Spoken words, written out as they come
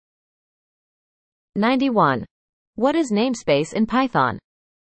91. What is namespace in Python?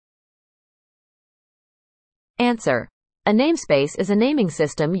 Answer. A namespace is a naming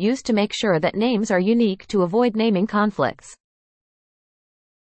system used to make sure that names are unique to avoid naming conflicts.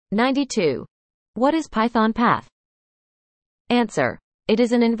 92. What is Python path? Answer. It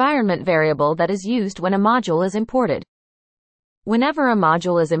is an environment variable that is used when a module is imported. Whenever a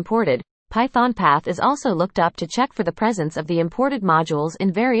module is imported, Python path is also looked up to check for the presence of the imported modules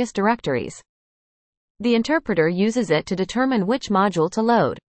in various directories. The interpreter uses it to determine which module to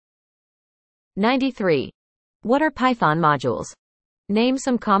load. 93. What are Python modules? Name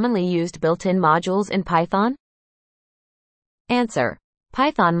some commonly used built-in modules in Python. Answer.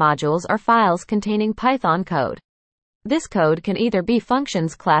 Python modules are files containing Python code. This code can either be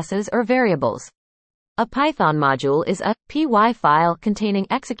functions, classes, or variables. A Python module is a py file containing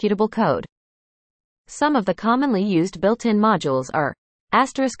executable code. Some of the commonly used built-in modules are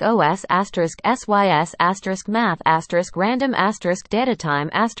 *os*, *sys*, *math*, *random*, *datatime*,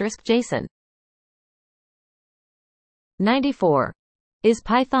 *JSON. 94. Is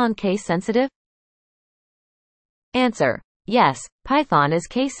Python case sensitive? Answer. Yes, Python is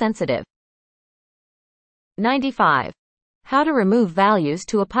case sensitive. 95. How to remove values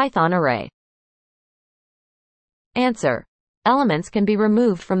to a Python array? Answer. Elements can be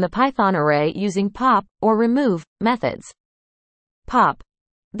removed from the Python array using pop or remove methods. Pop.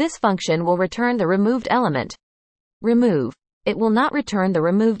 This function will return the removed element. Remove. It will not return the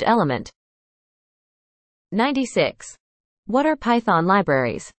removed element. 96. What are Python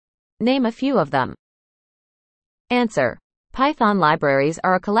libraries? Name a few of them. Answer. Python libraries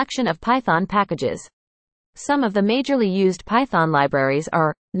are a collection of Python packages. Some of the majorly used Python libraries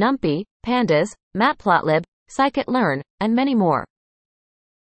are NumPy, Pandas, Matplotlib, scikit-learn, and many more.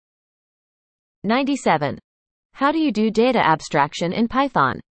 97. How do you do data abstraction in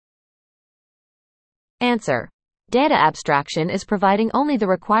Python? Answer. Data abstraction is providing only the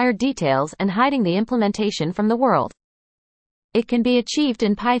required details and hiding the implementation from the world. It can be achieved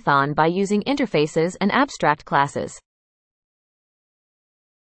in Python by using interfaces and abstract classes.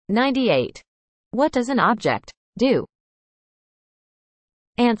 98. What does an object do?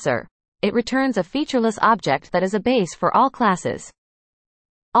 Answer. It returns a featureless object that is a base for all classes.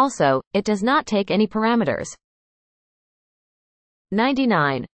 Also, it does not take any parameters.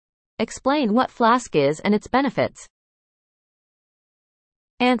 99. Explain what Flask is and its benefits.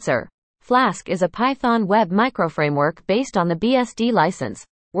 Answer. Flask is a Python web microframework based on the BSD license,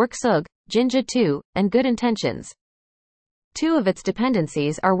 WorkSug, Jinja 2, and Good Intentions. Two of its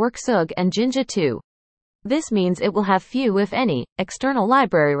dependencies are WorkSug and Jinja 2. This means it will have few, if any, external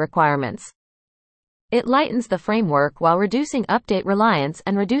library requirements. It lightens the framework while reducing update reliance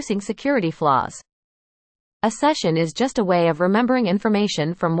and reducing security flaws. A session is just a way of remembering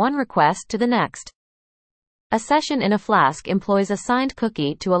information from one request to the next. A session in a Flask employs a signed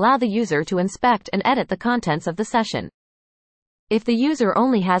cookie to allow the user to inspect and edit the contents of the session. If the user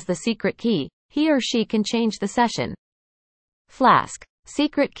only has the secret key, he or she can change the session. Flask.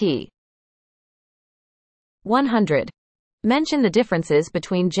 Secret key. 100. Mention the differences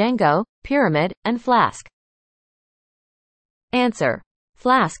between Django, Pyramid, and Flask. Answer.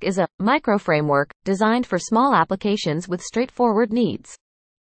 Flask is a microframework designed for small applications with straightforward needs.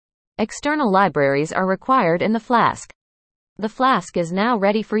 External libraries are required in the Flask. The Flask is now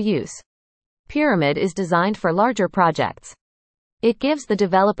ready for use. Pyramid is designed for larger projects. It gives the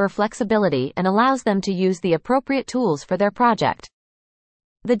developer flexibility and allows them to use the appropriate tools for their project.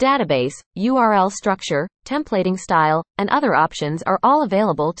 The database, URL structure, templating style, and other options are all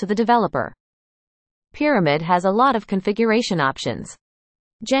available to the developer. Pyramid has a lot of configuration options.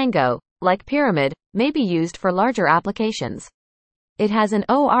 Django, like Pyramid, may be used for larger applications. It has an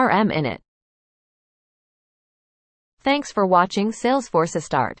ORM in it. Thanks for watching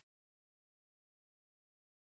Salesforcestart.